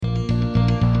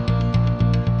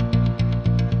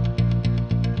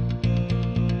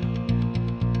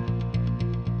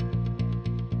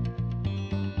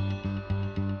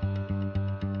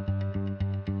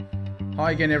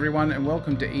Hi again everyone, and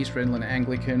welcome to East Redland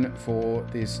Anglican for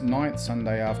this 9th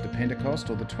Sunday after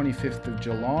Pentecost, or the 25th of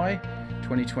July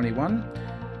 2021.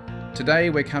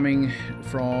 Today we're coming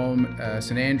from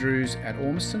St Andrew's at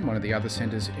Ormiston, one of the other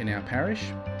centres in our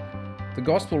parish. The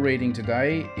Gospel reading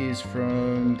today is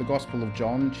from the Gospel of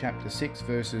John, chapter 6,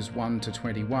 verses 1 to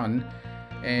 21.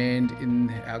 And in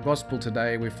our Gospel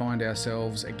today we find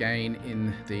ourselves again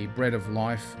in the Bread of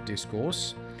Life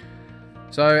discourse.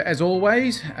 So as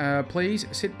always, please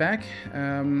sit back,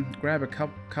 grab a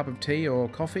cup of tea or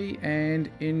coffee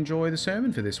and enjoy the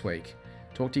sermon for this week.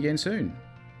 Talk to you again soon.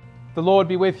 The Lord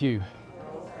be with you.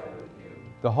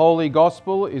 The Holy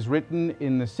Gospel is written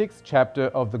in the 6th chapter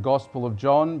of the Gospel of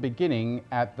John, beginning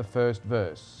at the first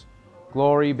verse.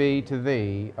 Glory be to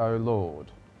thee, O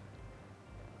Lord.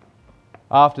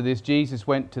 After this, Jesus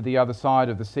went to the other side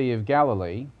of the Sea of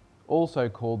Galilee, also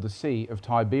called the Sea of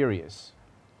Tiberias.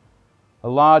 A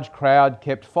large crowd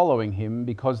kept following him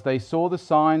because they saw the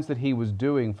signs that he was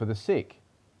doing for the sick.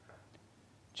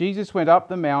 Jesus went up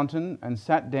the mountain and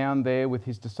sat down there with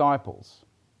his disciples.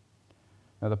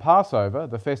 Now the Passover,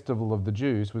 the festival of the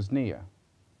Jews, was near.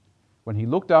 When he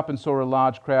looked up and saw a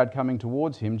large crowd coming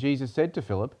towards him, Jesus said to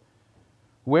Philip,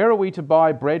 "Where are we to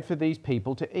buy bread for these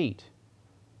people to eat?"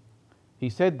 He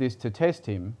said this to test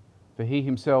him, for he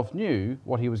himself knew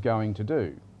what he was going to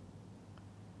do.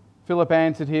 Philip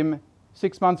answered him,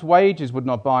 6 months' wages would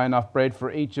not buy enough bread for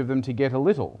each of them to get a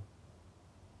little.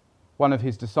 One of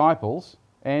his disciples,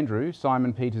 Andrew,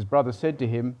 Simon Peter's brother, said to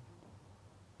him,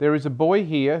 "There is a boy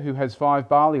here who has 5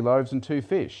 barley loaves and 2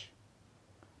 fish.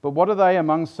 But what are they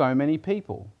among so many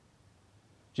people?"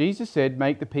 Jesus said,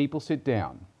 "Make the people sit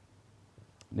down."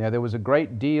 Now there was a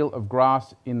great deal of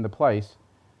grass in the place,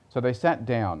 so they sat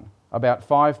down, about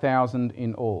 5,000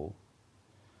 in all.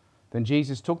 Then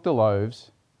Jesus took the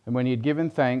loaves, and when he had given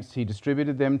thanks, he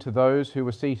distributed them to those who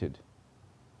were seated.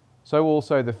 So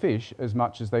also the fish, as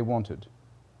much as they wanted.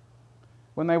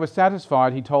 When they were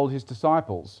satisfied, he told his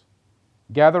disciples,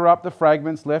 "Gather up the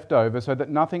fragments left over so that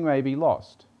nothing may be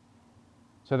lost."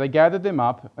 So they gathered them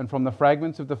up, and from the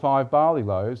fragments of the 5 barley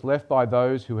loaves left by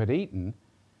those who had eaten,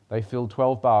 they filled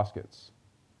 12 baskets.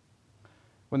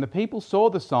 When the people saw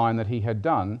the sign that he had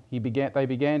done, they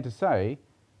began to say,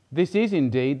 "This is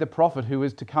indeed the prophet who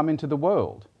is to come into the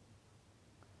world."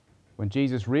 When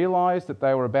Jesus realized that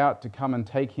they were about to come and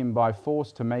take him by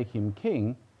force to make him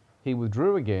king, he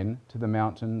withdrew again to the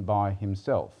mountain by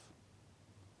himself.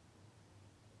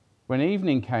 When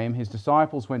evening came, his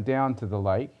disciples went down to the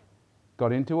lake,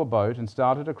 got into a boat, and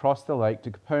started across the lake to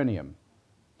Capernaum.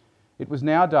 It was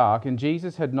now dark, and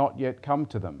Jesus had not yet come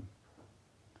to them.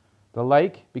 The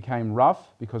lake became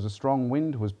rough because a strong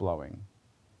wind was blowing.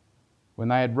 When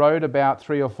they had rowed about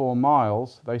 3 or 4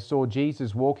 miles, they saw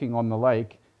Jesus walking on the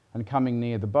lake and coming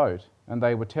near the boat, and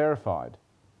they were terrified.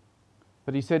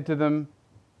 But he said to them,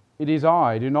 "It is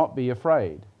I, do not be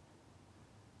afraid."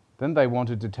 Then they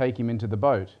wanted to take him into the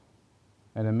boat,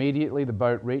 and immediately the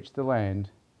boat reached the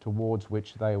land towards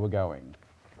which they were going.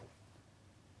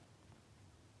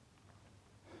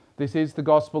 This is the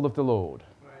gospel of the Lord.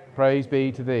 Praise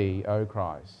be to thee, O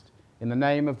Christ. In the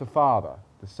name of the Father,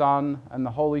 the Son, and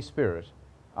the Holy Spirit.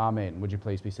 Amen. Would you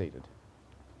please be seated?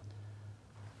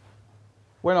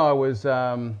 When I was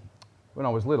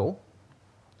little,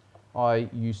 I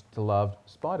used to love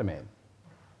Spider-Man.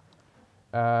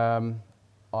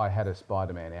 I had a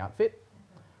Spider-Man outfit,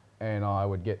 and I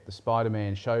would get the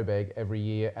Spider-Man show bag every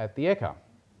year at the Ekka.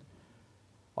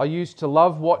 I used to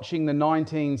love watching the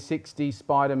 1960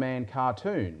 Spider-Man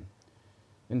cartoon.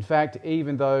 In fact,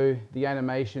 even though the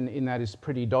animation in that is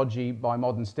pretty dodgy by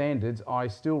modern standards, I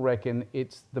still reckon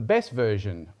it's the best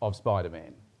version of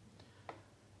Spider-Man.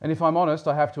 And if I'm honest,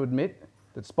 I have to admit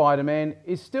that Spider-Man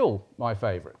is still my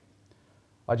favourite.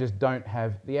 I just don't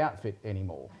have the outfit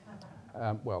anymore.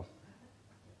 Well,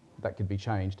 that could be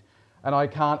changed. And I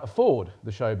can't afford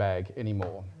the show bag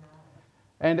anymore.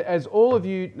 And as all of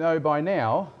you know by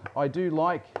now, I do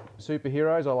like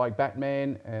superheroes. I like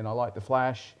Batman and I like The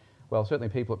Flash. Well, certainly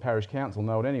people at Parish Council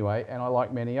know it anyway, and I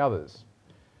like many others.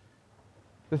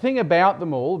 The thing about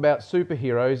them all, about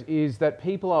superheroes, is that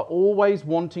people are always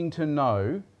wanting to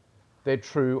know their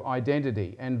true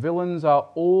identity, and villains are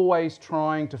always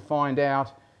trying to find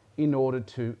out in order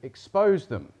to expose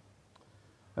them.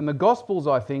 And the Gospels,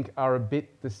 I think, are a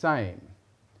bit the same.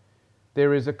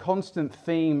 There is a constant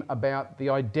theme about the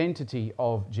identity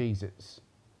of Jesus.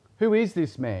 Who is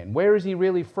this man? Where is he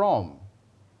really from?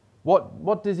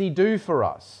 What does he do for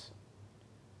us?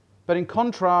 But in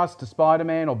contrast to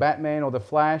Spider-Man or Batman or the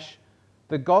Flash,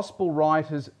 the Gospel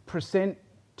writers present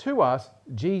to us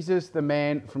Jesus, the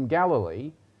man from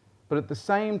Galilee, but at the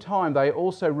same time they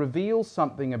also reveal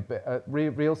something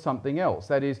else.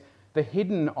 That is, the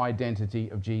hidden identity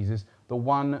of Jesus, the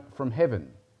one from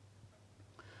heaven.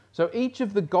 So in each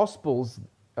of the Gospels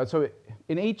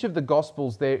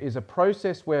there is a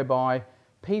process whereby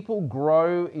people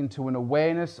grow into an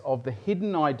awareness of the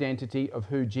hidden identity of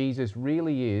who Jesus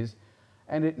really is,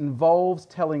 and it involves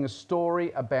telling a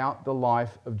story about the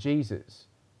life of Jesus.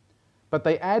 But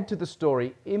they add to the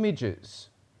story images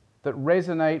that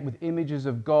resonate with images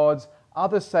of God's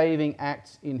other saving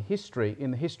acts in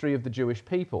the history of the Jewish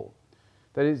people.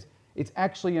 That is, it's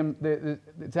actually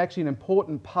an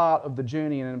important part of the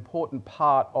journey and an important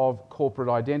part of corporate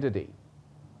identity.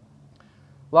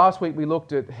 Last week we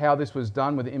looked at how this was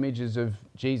done with images of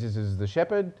Jesus as the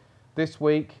shepherd. This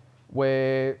week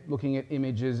we're looking at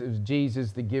images of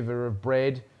Jesus, the giver of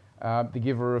bread, the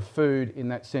giver of food, in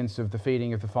that sense of the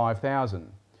feeding of the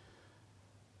 5,000.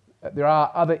 There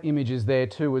are other images there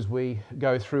too as we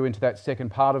go through into that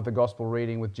second part of the gospel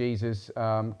reading with Jesus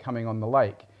coming on the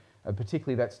lake.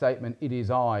 Particularly that statement, "It is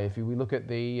I." If we look at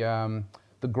the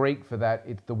Greek for that,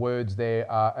 the words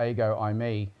there are ego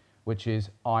eimi, which is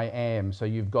I am. So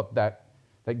you've got that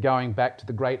going back to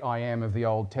the great I am of the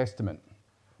Old Testament.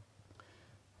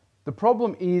 The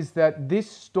problem is that this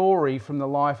story from the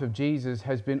life of Jesus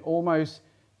has been almost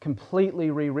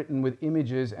completely rewritten with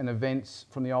images and events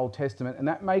from the Old Testament, and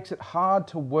that makes it hard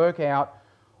to work out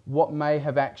what may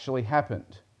have actually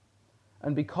happened.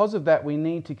 And because of that, we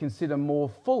need to consider more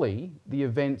fully the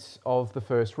events of the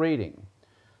first reading.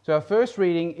 So our first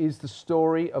reading is the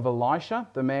story of Elisha,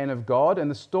 the man of God, and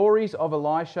the stories of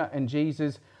Elisha and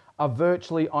Jesus are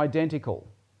virtually identical,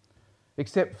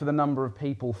 except for the number of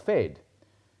people fed.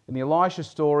 In the Elisha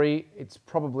story, it's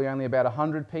probably only about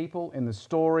 100 people. In the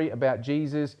story about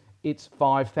Jesus, it's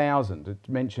 5,000. It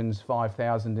mentions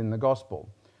 5,000 in the Gospel.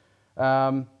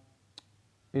 In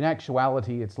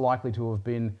actuality, it's likely to have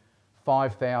been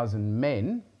 5,000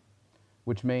 men,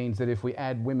 which means that if we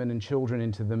add women and children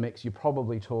into the mix, you're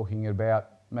probably talking about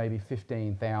maybe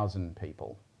 15,000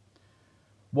 people.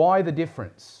 Why the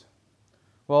difference?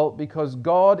 Well, because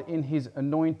God in his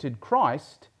anointed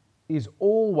Christ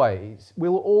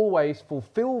will always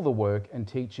fulfill the work and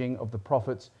teaching of the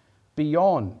prophets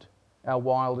beyond our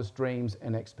wildest dreams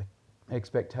and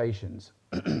expectations.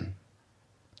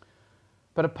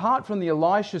 But apart from the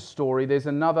Elisha story, there's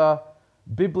another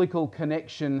biblical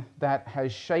connection that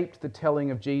has shaped the telling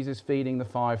of Jesus feeding the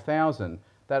 5,000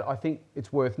 that I think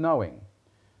it's worth knowing.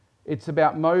 It's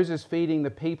about Moses feeding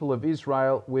the people of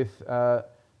Israel with the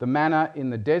manna in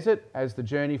the desert as the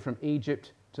journey from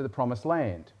Egypt to the Promised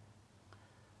Land.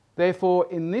 Therefore,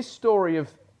 in this story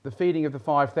of the feeding of the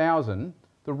 5,000,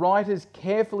 the writers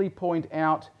carefully point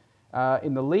out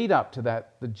in the lead up to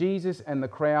that Jesus and the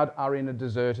crowd are in a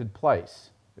deserted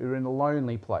place. They're in a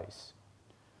lonely place.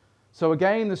 So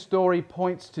again, the story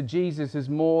points to Jesus as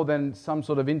more than some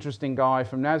sort of interesting guy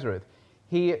from Nazareth.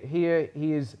 Here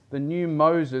he is the new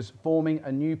Moses forming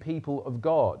a new people of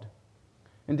God.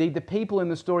 Indeed, the people in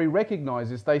the story recognize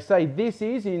this. They say, "This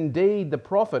is indeed the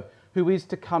prophet who is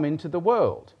to come into the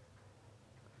world."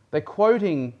 They're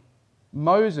quoting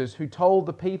Moses, who told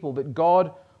the people that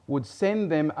God would send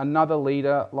them another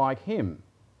leader like him.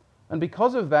 And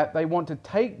because of that, they want to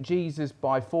take Jesus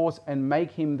by force and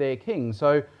make him their king.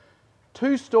 So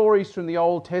two stories from the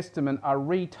Old Testament are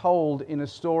retold in a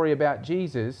story about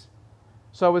Jesus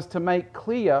so as to make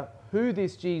clear who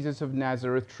this Jesus of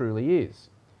Nazareth truly is.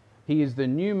 He is the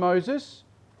new Moses,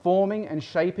 forming and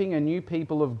shaping a new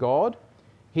people of God.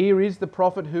 Here is the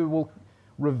prophet who will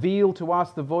reveal to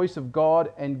us the voice of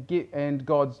God and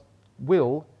God's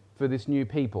will for this new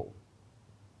people.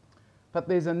 But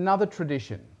there's another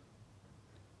tradition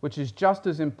which is just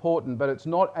as important, but it's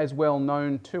not as well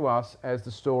known to us as the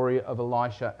story of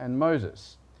Elisha and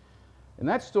Moses. And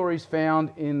that story is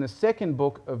found in the second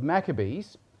book of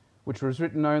Maccabees, which was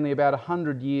written only about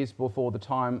 100 years before the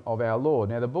time of our Lord.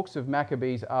 Now, the books of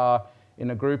Maccabees are in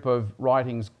a group of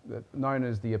writings known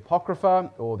as the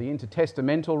Apocrypha or the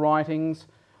intertestamental writings,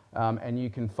 and you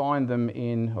can find them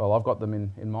I've got them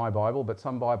in my Bible, but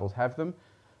some Bibles have them,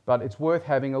 but it's worth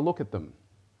having a look at them.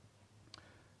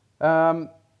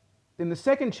 In the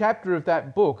second chapter of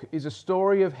that book is a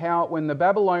story of how when the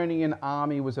Babylonian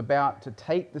army was about to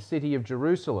take the city of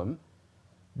Jerusalem,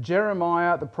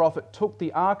 Jeremiah the prophet took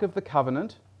the Ark of the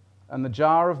Covenant and the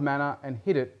jar of manna and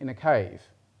hid it in a cave.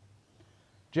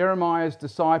 Jeremiah's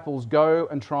disciples go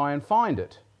and try and find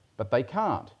it, but they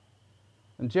can't.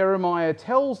 And Jeremiah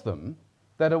tells them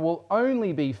that it will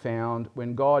only be found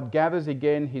when God gathers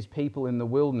again his people in the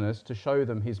wilderness to show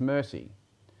them his mercy.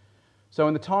 So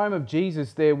in the time of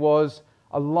Jesus, there was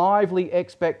a lively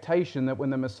expectation that when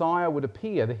the Messiah would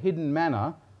appear, the hidden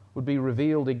manna would be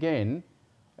revealed again.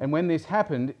 And when this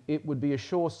happened, it would be a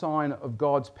sure sign of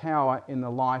God's power in the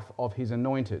life of his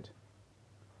anointed.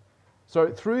 So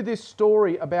through this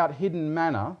story about hidden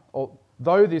manna, or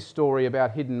though this story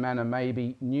about hidden manna may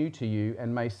be new to you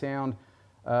and may sound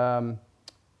a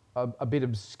bit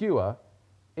obscure,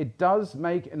 it does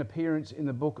make an appearance in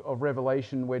the book of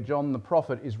Revelation where John the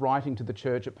prophet is writing to the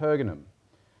church at Pergamum.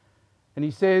 And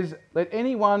he says, "Let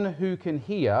anyone who can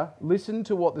hear listen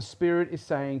to what the Spirit is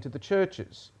saying to the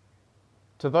churches.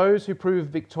 To those who prove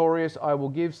victorious, I will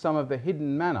give some of the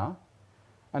hidden manna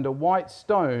and a white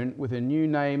stone with a new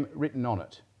name written on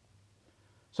it."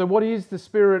 So what is the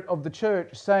Spirit of the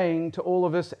church saying to all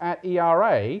of us at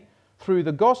ERA through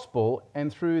the gospel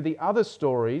and through the other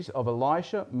stories of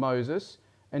Elisha, Moses,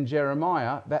 and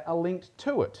Jeremiah that are linked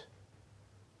to it?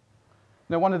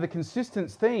 Now, one of the consistent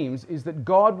themes is that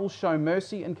God will show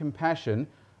mercy and compassion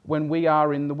when we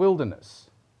are in the wilderness.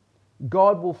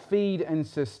 God will feed and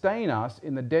sustain us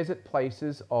in the desert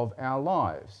places of our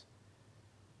lives.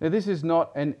 Now, this is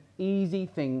not an easy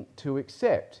thing to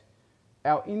accept.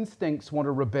 Our instincts want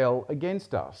to rebel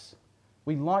against us.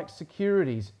 We like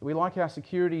securities. We like our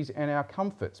securities and our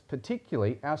comforts,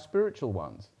 particularly our spiritual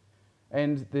ones.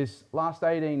 And this last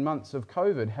 18 months of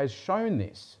COVID has shown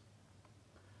this.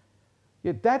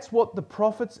 Yet that's what the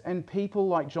prophets and people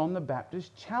like John the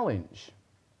Baptist challenge.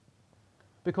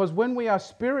 Because when we are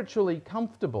spiritually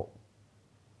comfortable,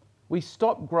 we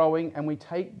stop growing and we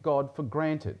take God for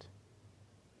granted.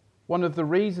 One of the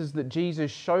reasons that Jesus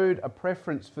showed a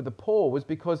preference for the poor was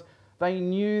because they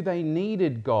knew they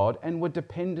needed God and were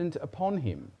dependent upon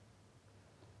him.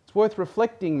 It's worth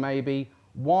reflecting maybe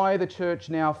why the church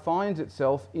now finds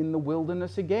itself in the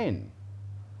wilderness again.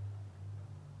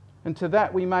 And to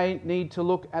that we may need to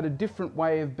look at a different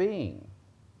way of being.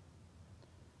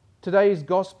 Today's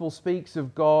gospel speaks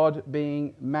of God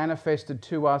being manifested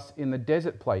to us in the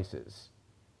desert places,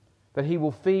 that he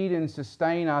will feed and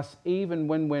sustain us even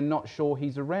when we're not sure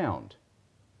he's around.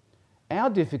 Our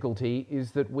difficulty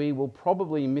is that we will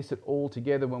probably miss it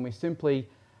altogether when we simply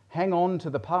hang on to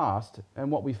the past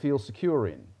and what we feel secure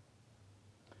in.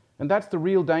 And that's the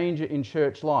real danger in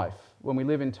church life when we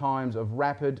live in times of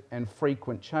rapid and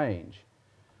frequent change,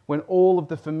 when all of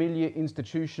the familiar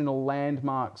institutional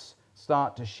landmarks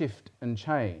start to shift and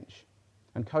change.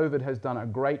 And COVID has done a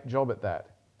great job at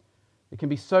that. It can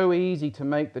be so easy to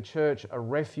make the church a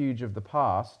refuge of the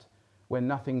past when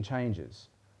nothing changes.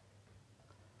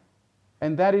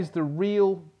 And that is the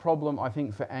real problem, I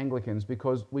think, for Anglicans,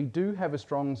 because we do have a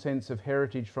strong sense of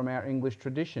heritage from our English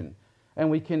tradition. And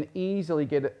we can easily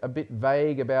get a bit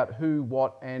vague about who,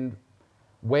 what, and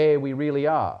where we really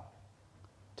are.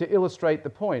 To illustrate the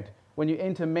point, when you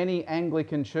enter many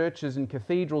Anglican churches and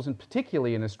cathedrals, and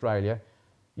particularly in Australia,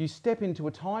 you step into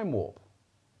a time warp.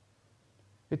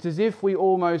 It's as if we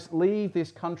almost leave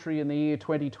this country in the year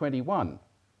 2021.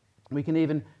 We can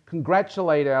even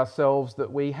congratulate ourselves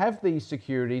that we have these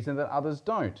securities and that others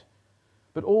don't.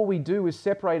 But all we do is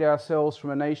separate ourselves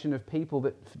from a nation of people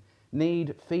that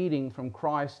need feeding from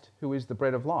Christ, who is the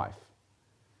bread of life.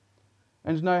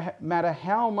 And no matter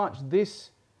how much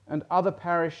this and other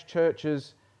parish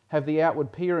churches have the outward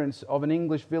appearance of an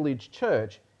English village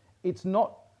church, it's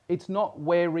not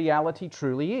where reality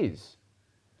truly is.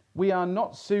 We are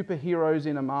not superheroes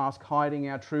in a mask hiding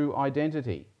our true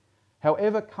identity.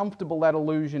 However comfortable that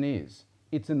illusion is,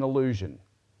 it's an illusion.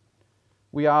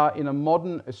 We are in a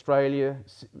modern Australian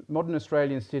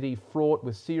city fraught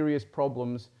with serious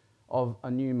problems of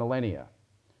a new millennia,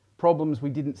 problems we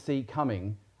didn't see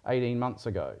coming 18 months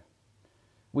ago.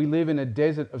 We live in a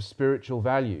desert of spiritual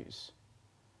values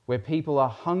where people are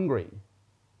hungry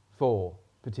for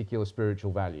particular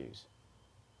spiritual values.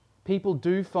 People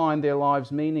do find their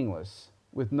lives meaningless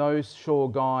with no sure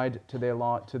guide to their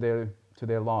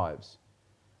lives,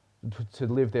 to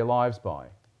live their lives by.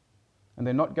 And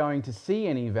they're not going to see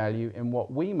any value in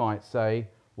what we might say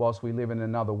whilst we live in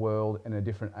another world in a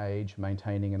different age,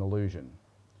 maintaining an illusion.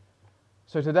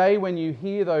 So today, when you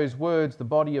hear those words, the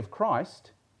body of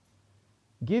Christ,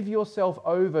 give yourself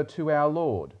over to our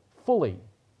Lord fully,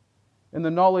 in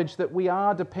the knowledge that we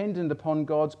are dependent upon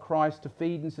God's Christ to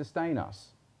feed and sustain us.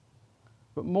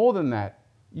 But more than that,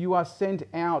 you are sent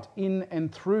out in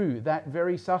and through that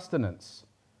very sustenance,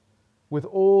 with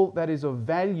all that is of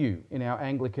value in our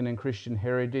Anglican and Christian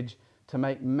heritage, to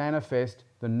make manifest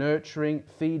the nurturing,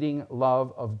 feeding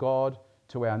love of God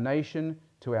to our nation,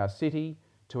 to our city,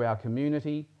 to our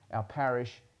community, our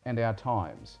parish, and our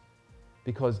times.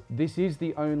 Because this is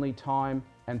the only time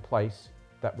and place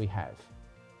that we have.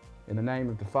 In the name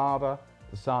of the Father,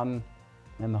 the Son,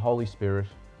 and the Holy Spirit.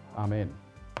 Amen.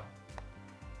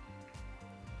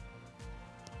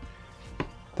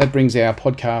 That brings our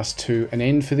podcast to an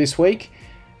end for this week.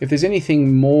 If there's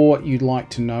anything more you'd like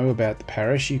to know about the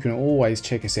parish, you can always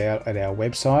check us out at our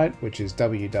website, which is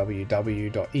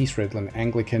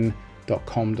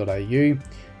www.eastredlandanglican.com.au.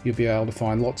 You'll be able to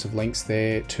find lots of links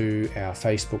there to our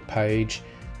Facebook page,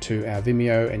 to our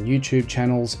Vimeo and YouTube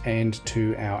channels, and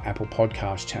to our Apple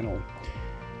Podcast channel.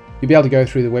 You'll be able to go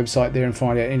through the website there and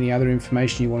find out any other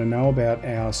information you want to know about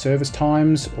our service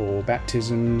times or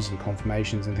baptisms and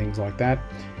confirmations and things like that.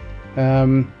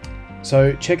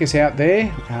 So check us out there,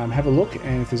 have a look,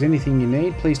 and if there's anything you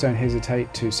need, please don't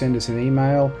hesitate to send us an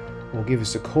email or give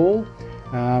us a call.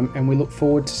 And we look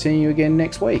forward to seeing you again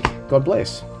next week. God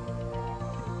bless.